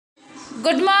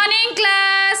Good morning,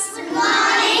 class. Good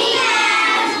morning,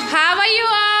 ma'am. How are you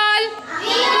all?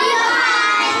 We are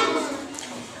fine.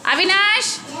 Avinash,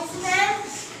 Yes,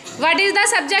 ma'am. what is the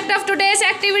subject of today's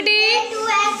activity? To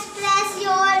express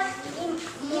your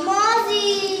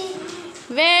emoji.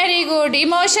 Very good.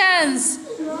 Emotions.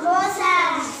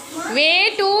 Emotions.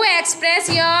 Way to express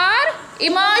your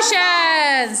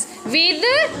emotions with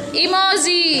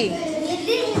emoji. With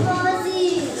the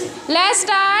emoji. Let's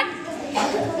start.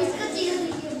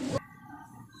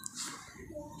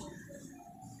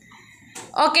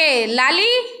 Okay,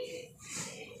 Lali,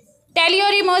 tell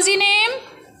your emoji name.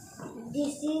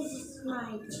 This is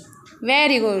smile.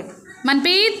 Very good.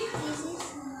 Manpreet,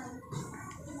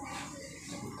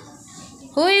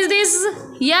 who is this?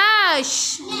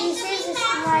 Yash. This is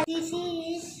smile. This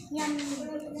is yummy.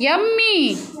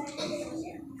 Yummy.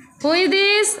 Who is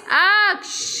this?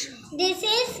 Aksh. This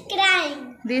is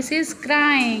crying. This is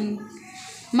crying.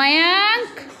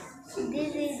 Mayank.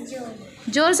 This is joy.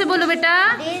 जोर से बोलो बेटा.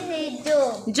 This is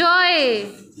joy. Joy.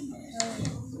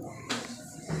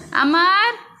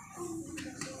 Amar.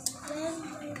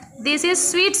 This is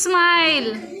sweet smile.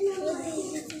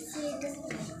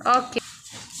 Okay.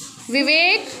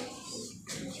 Vivek,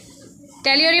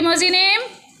 tell your emoji name.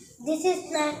 This is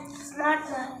smart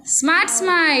one. Smart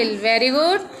smile. Very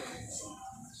good.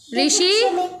 Rishi,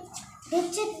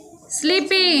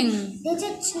 sleeping. This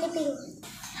is sleeping.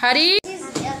 Hari, This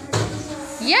is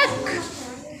yuck.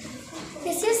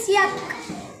 This is yuck.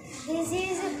 This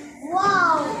is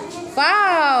wow.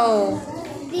 Wow.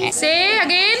 This, Say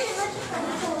again.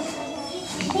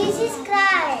 this is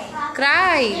cry.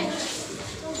 Cry.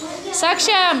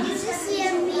 Saksham. This is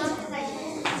yummy.